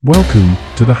Welcome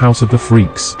to the House of the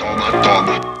Freaks.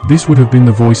 This would have been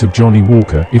the voice of Johnny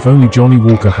Walker if only Johnny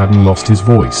Walker hadn't lost his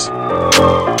voice.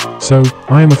 So,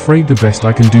 I am afraid the best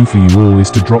I can do for you all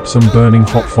is to drop some burning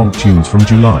hot Phonk tunes from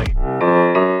July.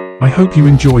 I hope you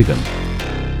enjoy them.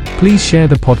 Please share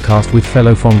the podcast with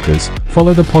fellow Phonkers,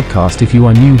 follow the podcast if you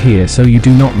are new here so you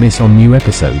do not miss on new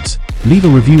episodes, leave a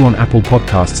review on Apple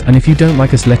Podcasts, and if you don't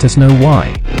like us, let us know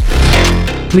why.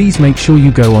 Please make sure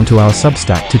you go onto our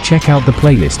Substack to check out the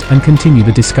playlist and continue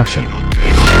the discussion.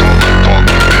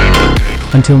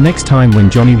 Until next time, when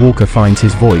Johnny Walker finds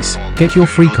his voice, get your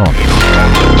freak on.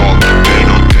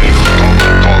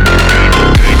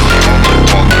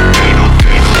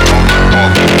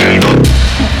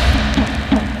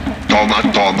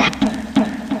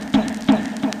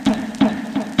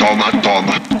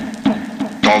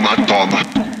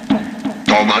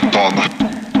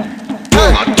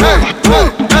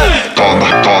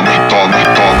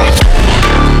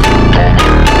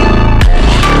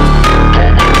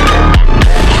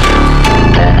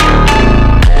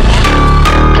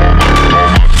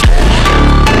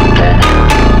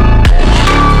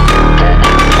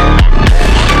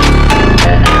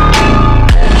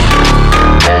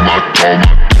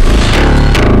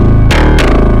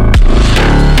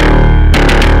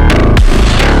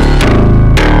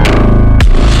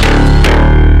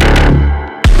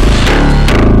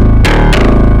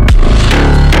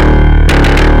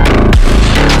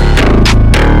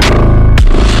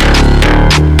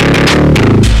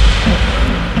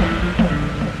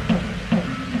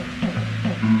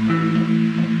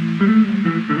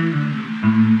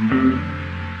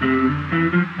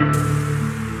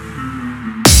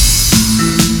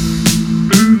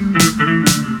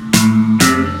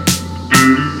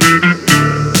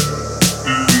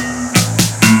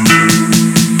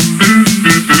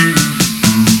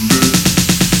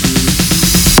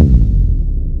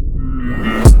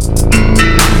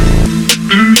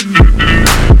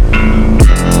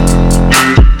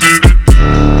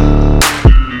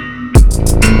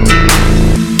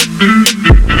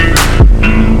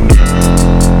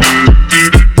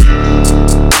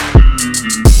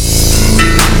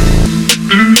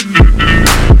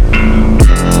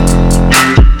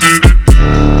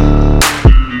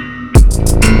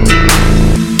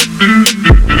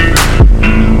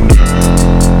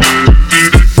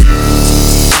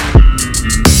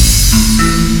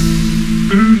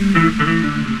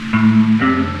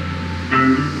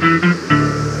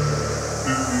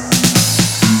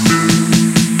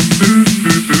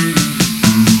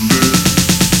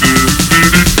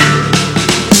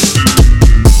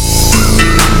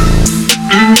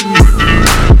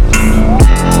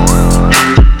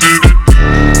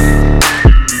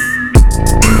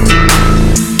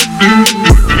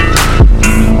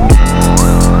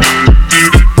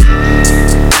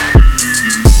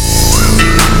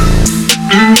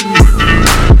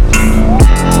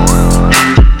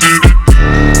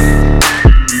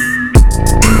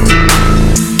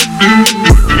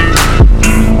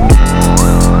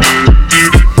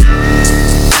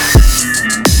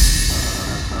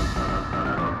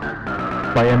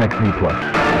 By MXV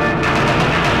Plus.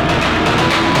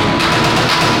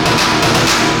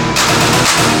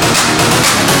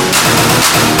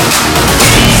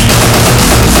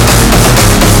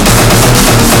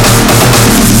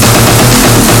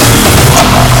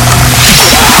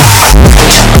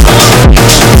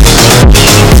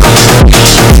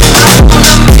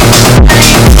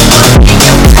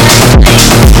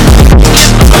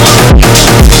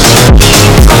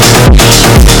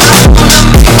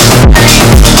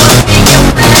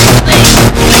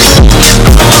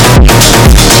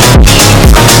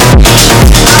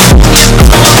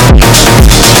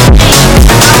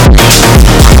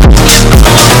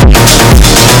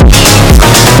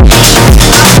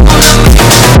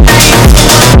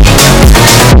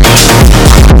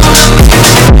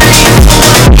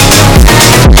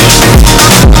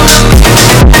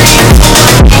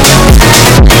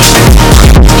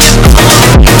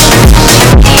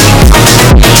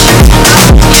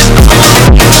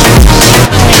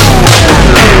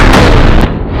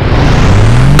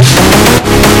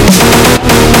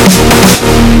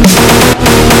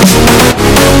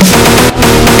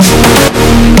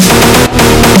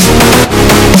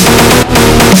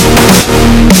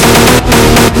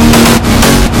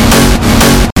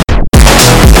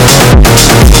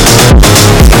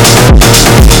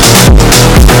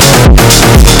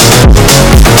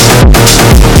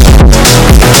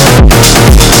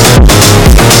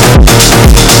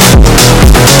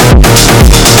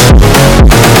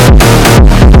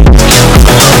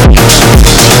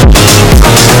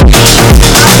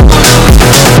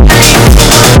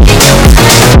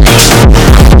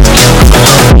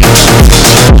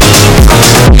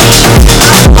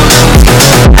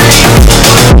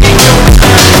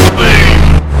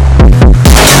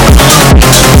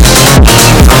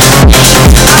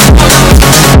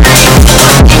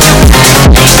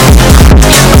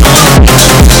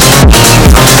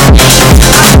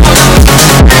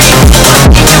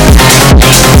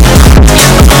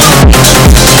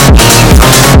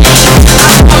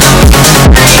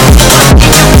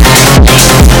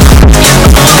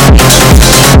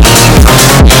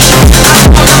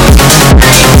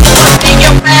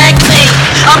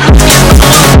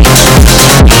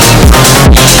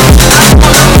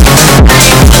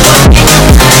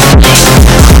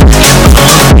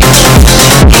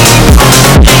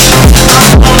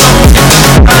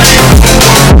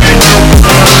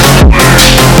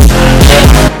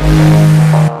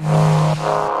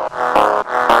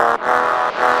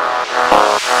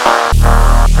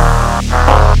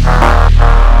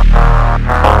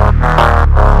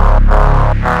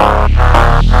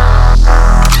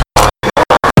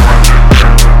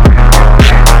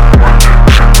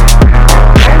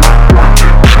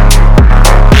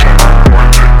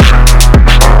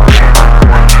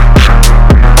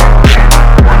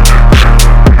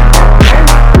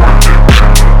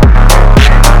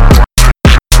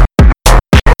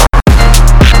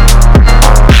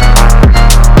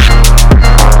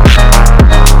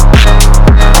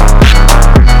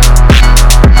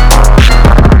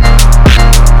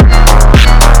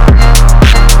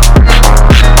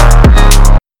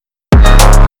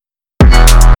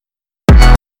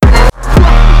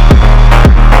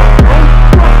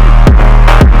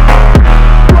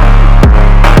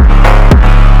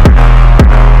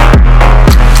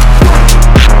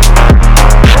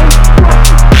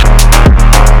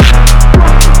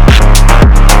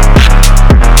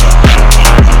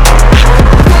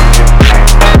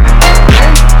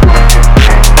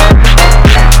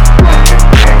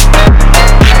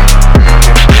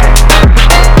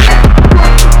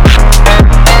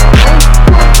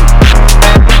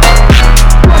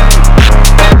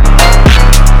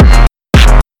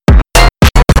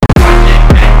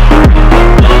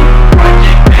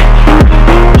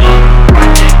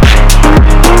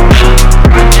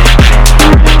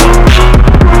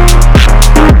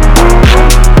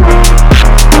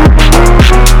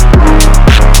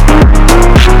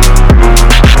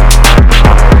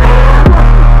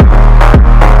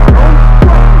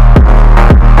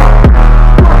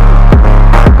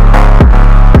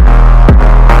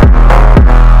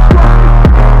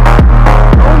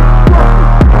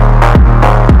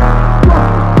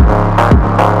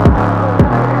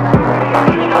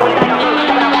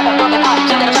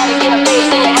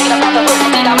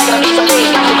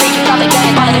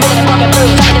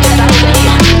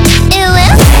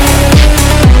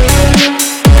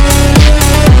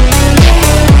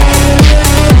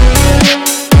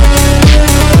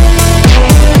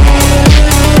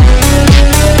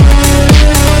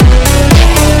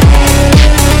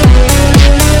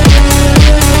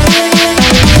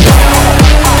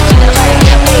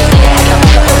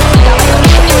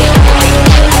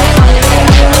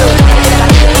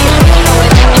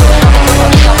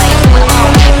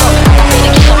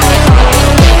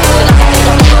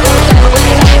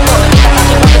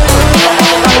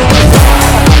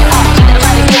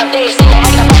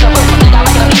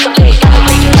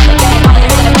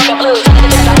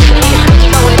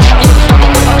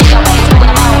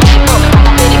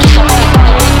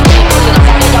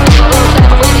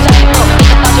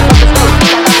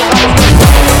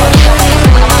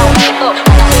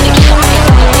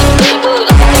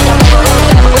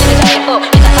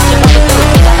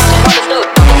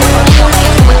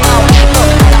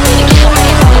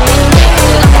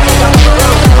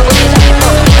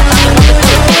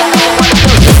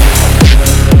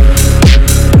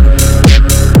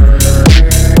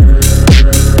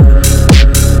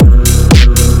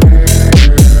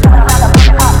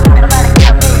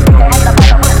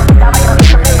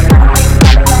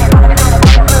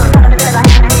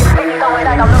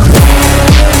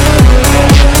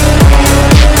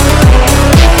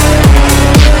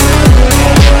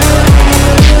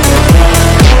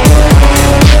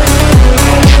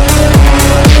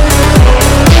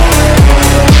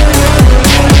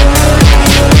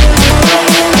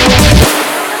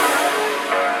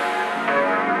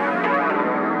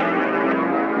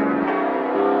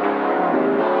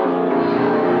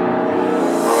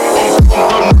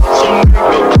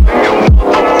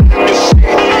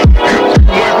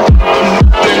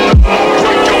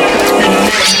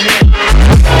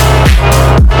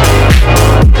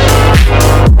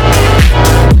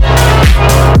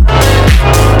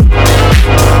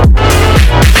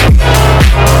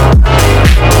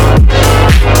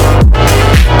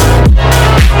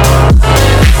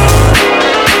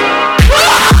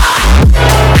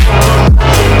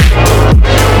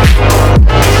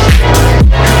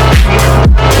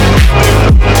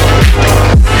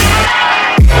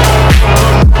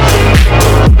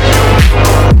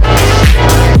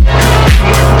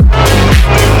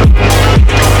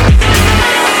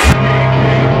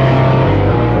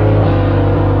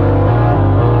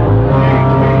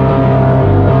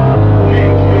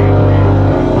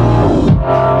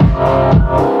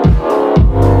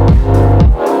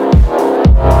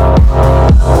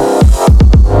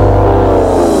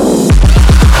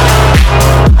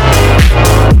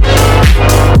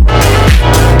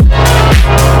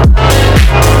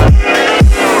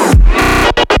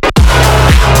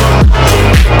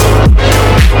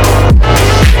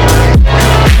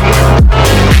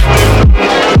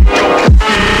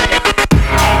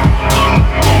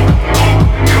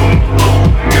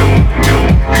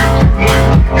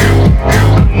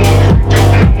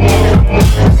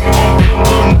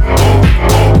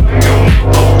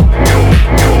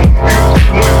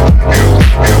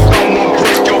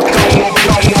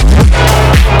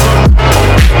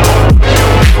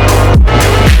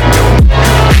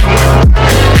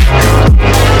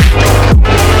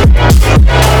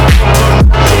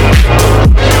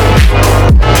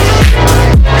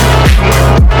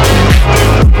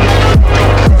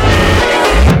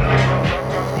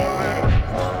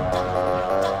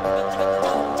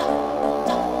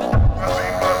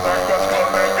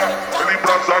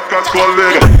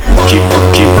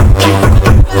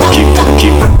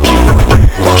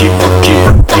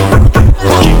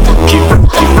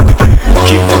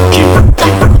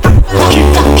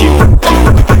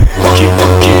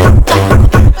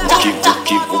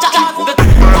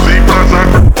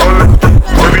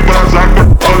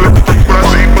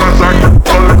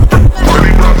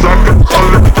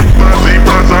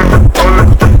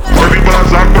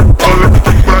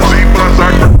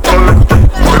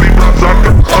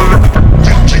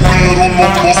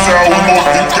 no céu e novinho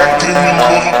que é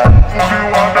criminoso.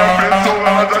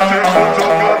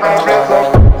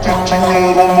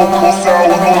 Dinheiro no céu e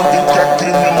novinho que é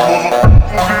criminoso.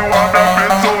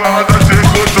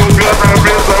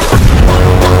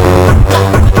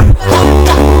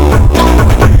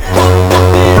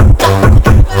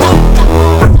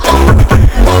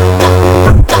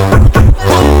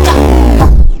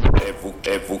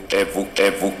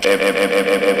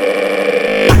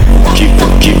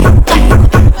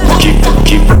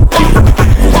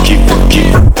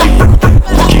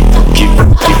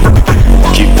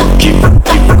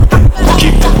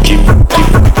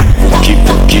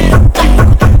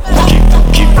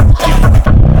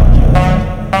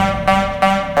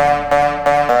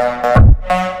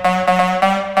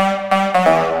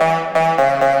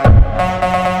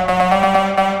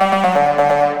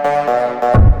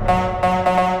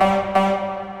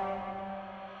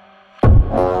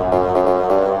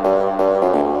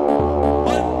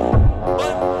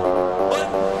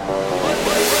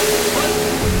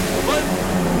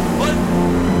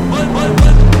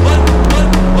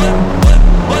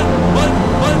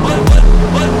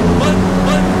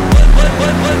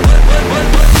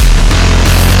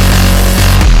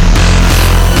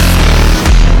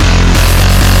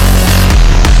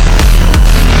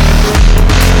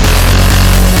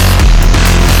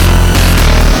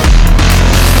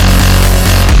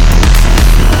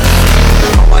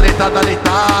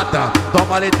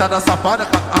 Toma leitada safada,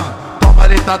 toma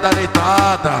leitada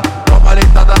leitada, toma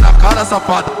leitada na cara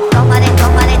safada. Toma le,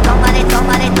 toma le, toma le,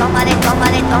 toma le, toma le,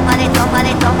 toma le, toma le, toma le,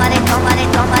 toma le, toma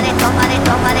le, toma le, toma le, toma le,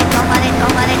 toma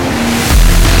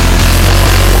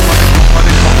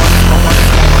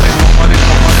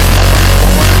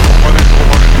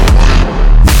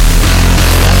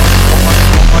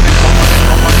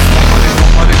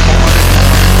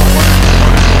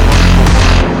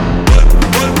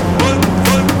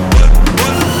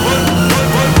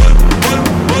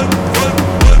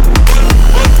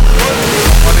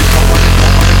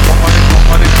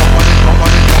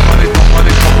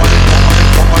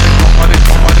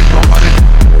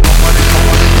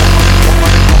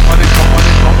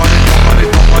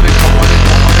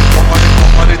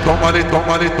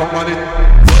toma le.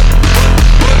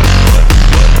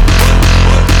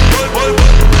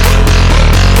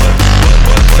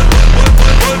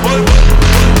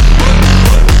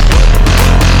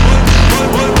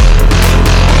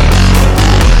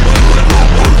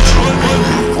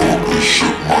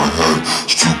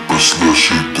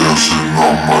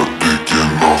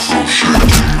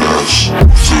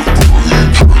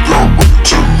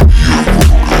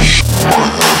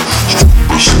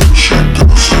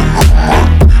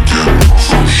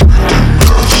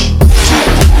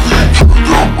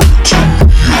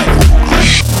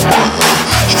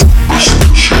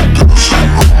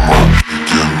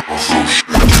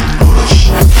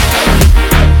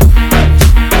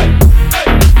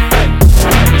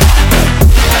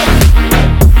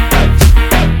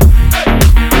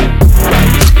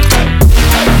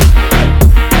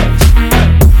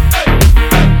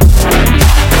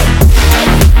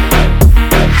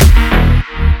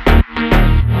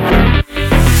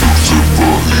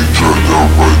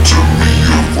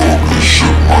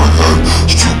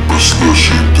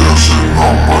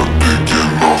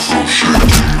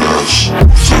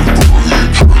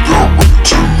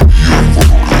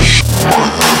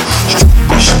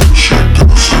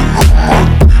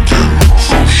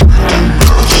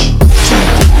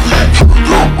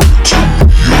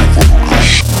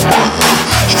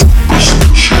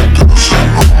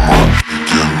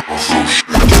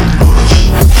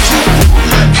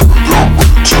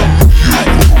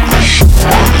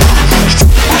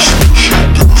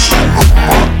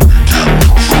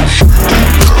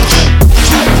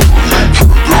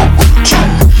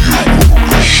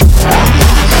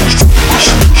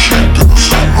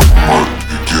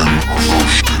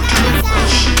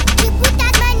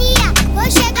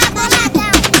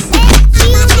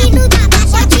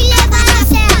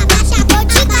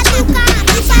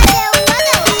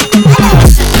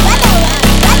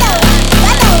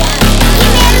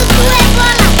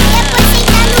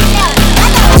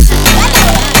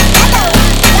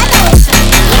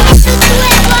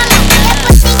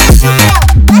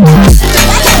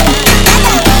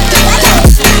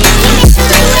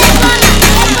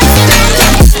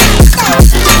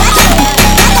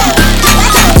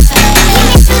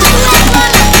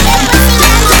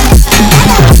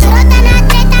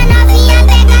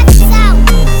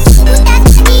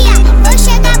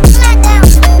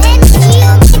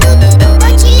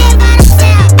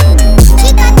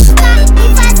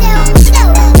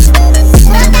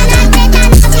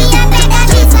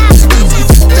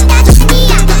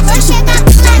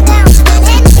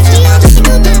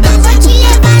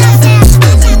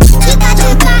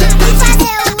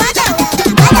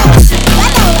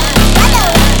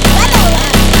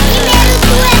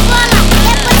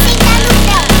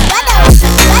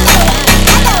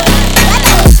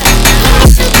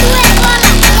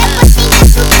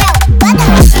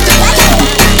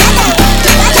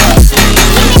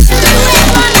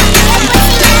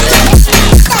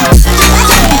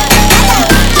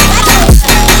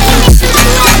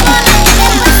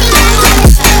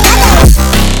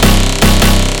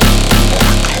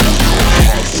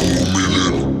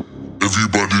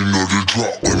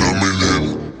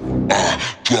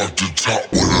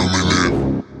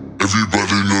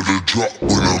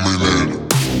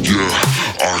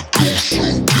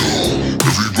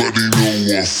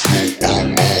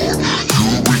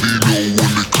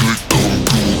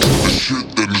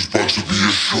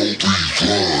 we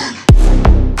run.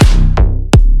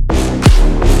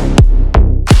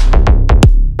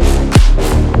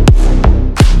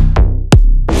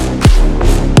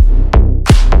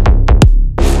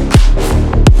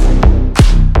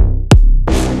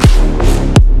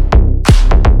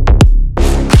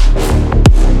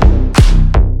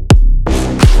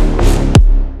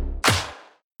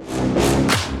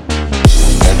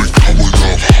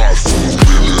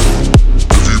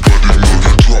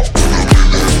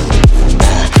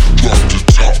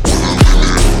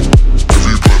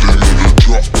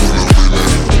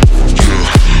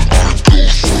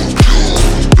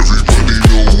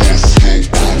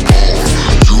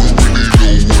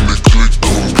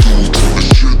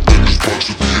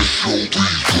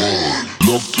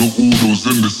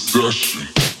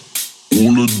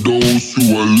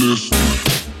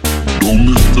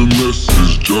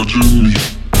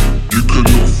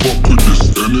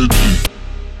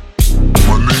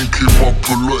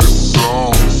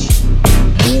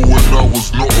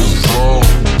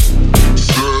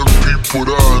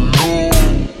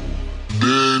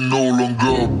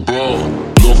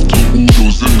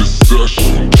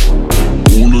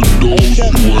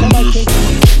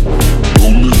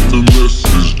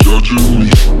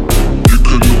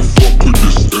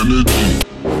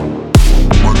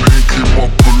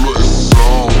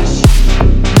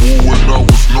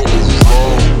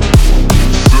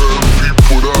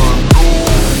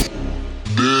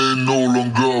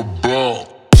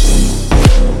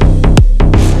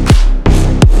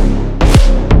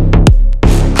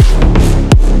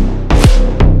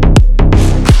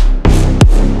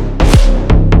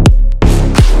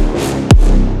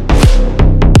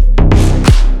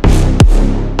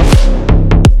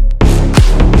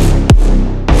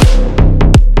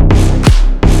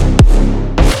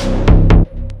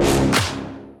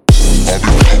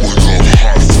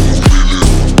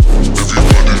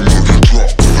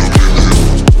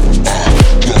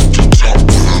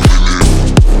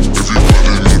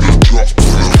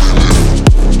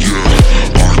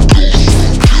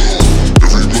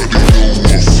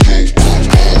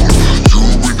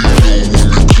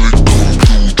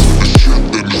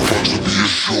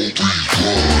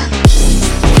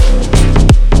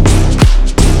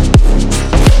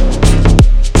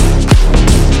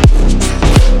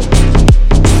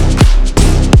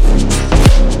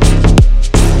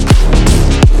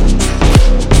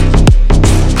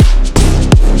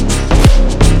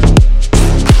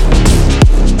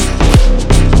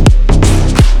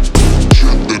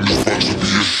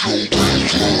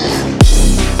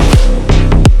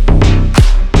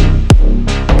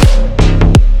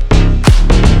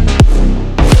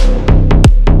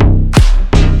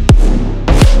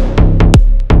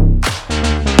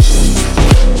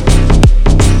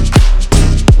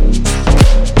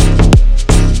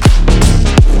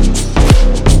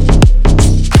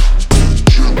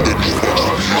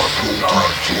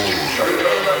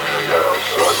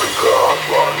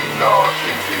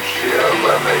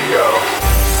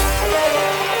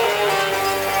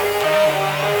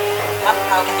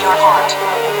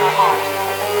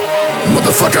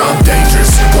 Motherfucker, I'm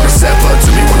dangerous. Wanna step up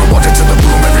to me, wanna walk into the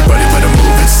room. Everybody better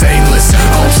move, it's stainless. I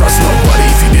don't trust nobody.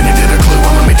 If you didn't get a clue,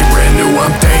 I'ma make it brand new.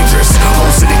 I'm dangerous.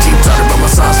 Whole city keep talking about my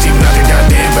songs, keep knocking.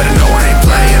 Goddamn, better know I ain't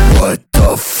playing. What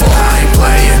the fuck? I ain't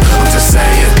playing. I'm just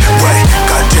saying. Wait,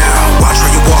 goddamn, watch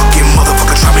where you walking,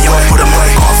 motherfucker. Try me, I'ma put a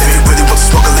mic off. If you really want to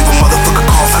smoke, I leave a motherfucker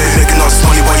coffin. I be making all this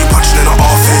money while you punching in the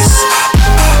office.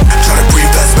 Try to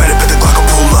breathe fast, better, bet the Glock will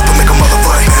pull up and make a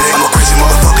motherfucker panic. I'm a crazy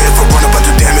motherfucker, if I run up, I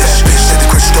do damage. Bitch, take the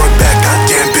crazy story back,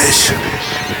 goddamn bitch.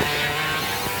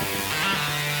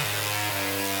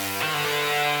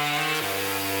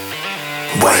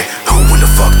 Wait, who in the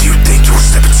fuck do you think you were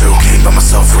stepping to? Came by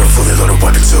myself with a fully loaded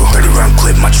weapon too. 30 round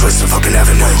clip, my choice to fucking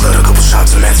avenue. Let a couple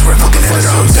shots and that's where I fucking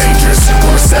I'm dangerous.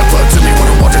 Wanna step up to me,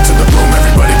 wanna walk into the room.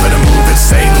 Everybody better move, it's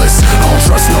stainless. I don't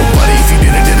trust nobody. If you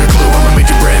didn't get a clue, I'ma make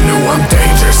it brand new. I'm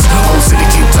dangerous. Whole city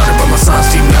keep talking about my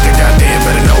songs, keep knocking. Goddamn,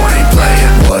 better know I ain't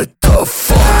playing. What the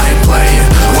fuck? I ain't playing.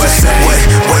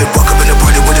 Wait, walk up in the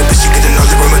party with a bitch, you get an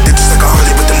early room. Just like a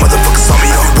Harley with the motherfuckers on me.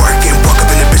 I be working, walk up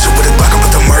in the bitch with a Glock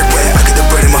with a murk. I get the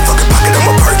bread in my fucking pocket,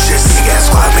 I'ma purchase. Big ass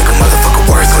squad, make a motherfucker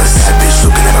worthless. That bitch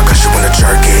looking at my cause she wanna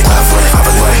jerk it. Cloud flame, I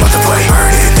believe motherfucker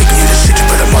burn it. Thinking you the shit, you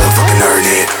better motherfucking earn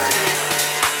it.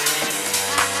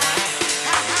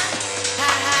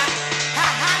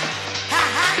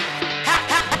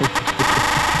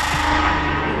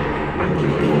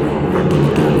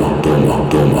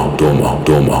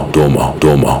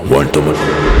 Toma, vuelto.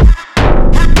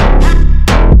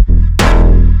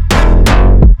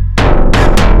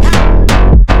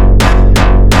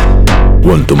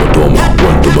 one to my doma,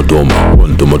 one to my doma,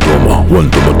 one to my doma, one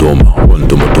to my doma, one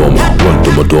to my doma, one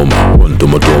to my doma, one to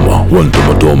my doma, one to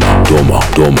my doma, doma,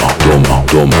 doma,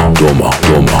 doma, doma, doma,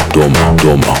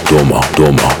 doma, doma,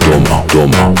 doma,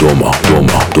 doma, doma, doma, doma,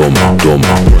 doma, doma,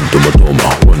 doma, one to my doma,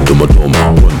 one to my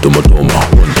doma, one to my doma, one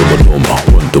to my doma, one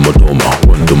to my doma,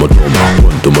 one to my doma, one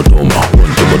to my doma,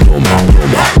 one to my doma,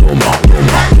 doma, doma, doma,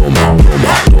 doma,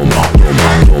 doma, doma,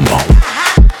 doma, doma.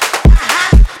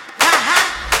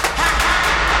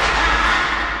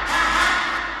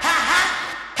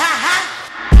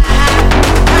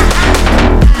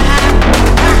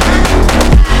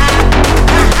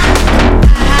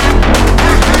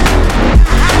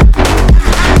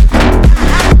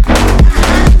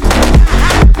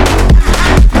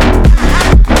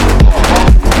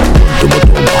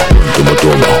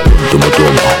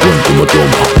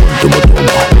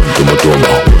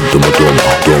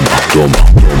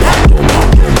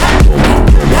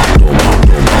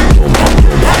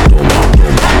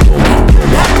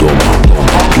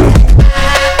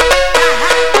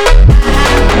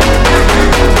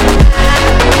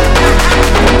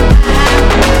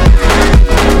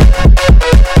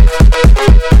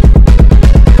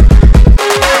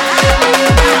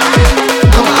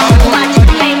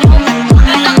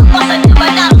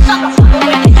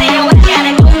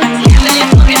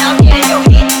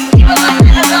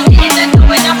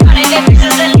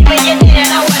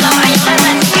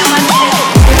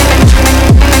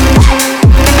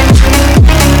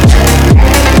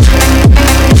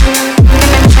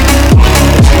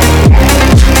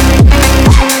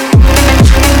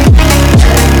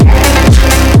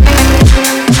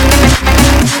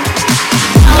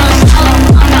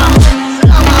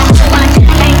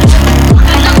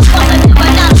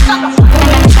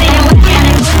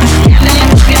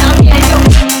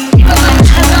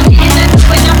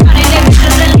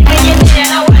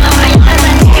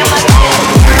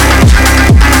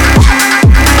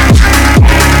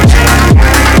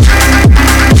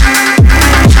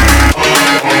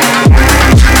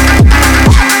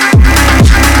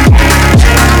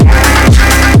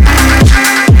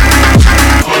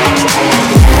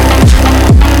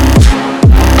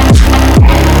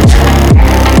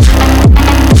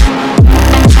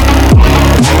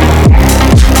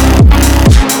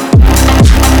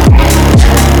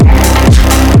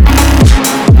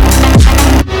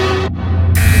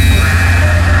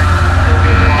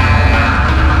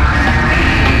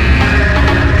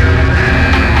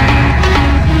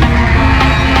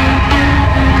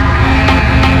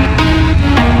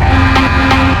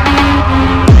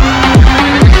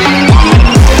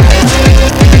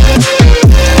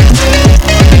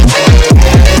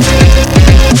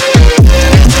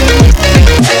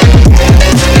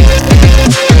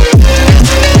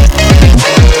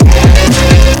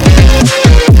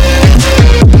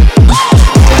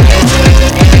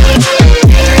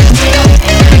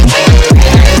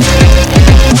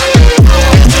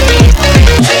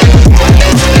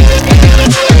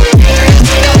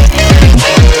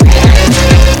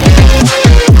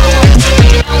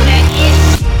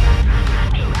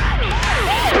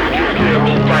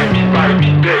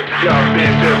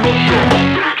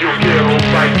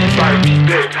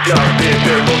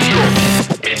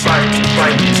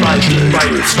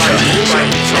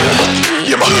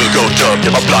 Yeah, my hood go dumb,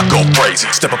 yeah, my block go crazy.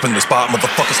 Step up in the spot,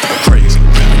 motherfuckers step crazy.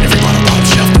 Every bottle bottom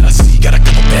shelf that I see, got a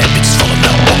couple bad bitches falling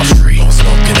out on my street. Blowing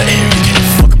smoke in the air, you can't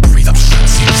even fucking breathe. I'm just trying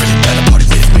to see if really better party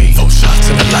with me. 4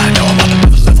 shots in the line, now I'm on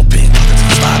another level. Been talking to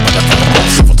the spot, but I found I'm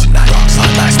civil tonight. Rocks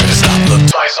on nice, better stop, look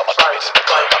twice on my diamonds in the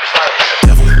club. I'll be fine with the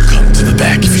devil. Come to the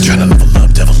back if you tryna level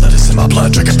up. Devil lettuce in my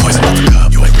blood, drinking poison out the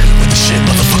cup. You ain't really with the shit,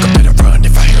 motherfucker, better run.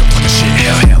 If I hear him talking shit,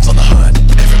 hellhounds on the hunt.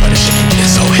 Everybody shaking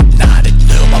it so hypnotic.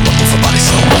 Little mama move her body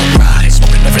so erotic.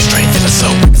 Smoking every strain, feeling so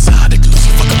exotic. Lose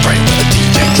your fucking brain when the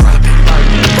DJ drop it.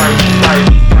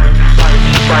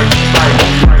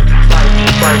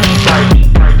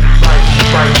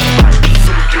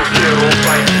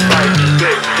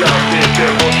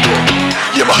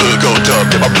 Yeah, my hood go dumb,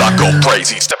 yeah, my block go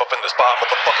crazy. Step up in the spot,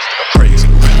 motherfuckers think I'm crazy.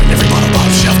 Grabbing every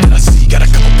bottom shelf that I see, got a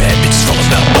couple bad bitches falling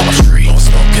out on my street. Blowing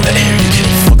smoke in the air, you can't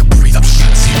even fucking breathe. I'm just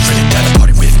trying to see if really down to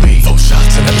party with me. 4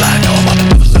 shots in the line, now I'm on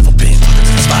another level. Been talking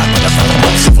to the spot, but I found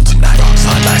I'm civil tonight. Rocks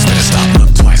on nice, better stop, look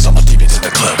twice. All my demons in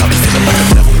the club, got me feeling like a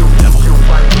devil.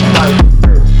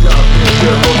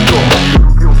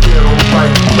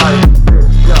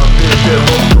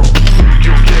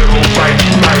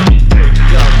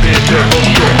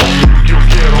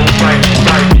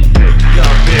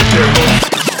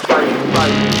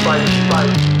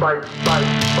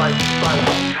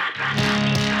 Fight.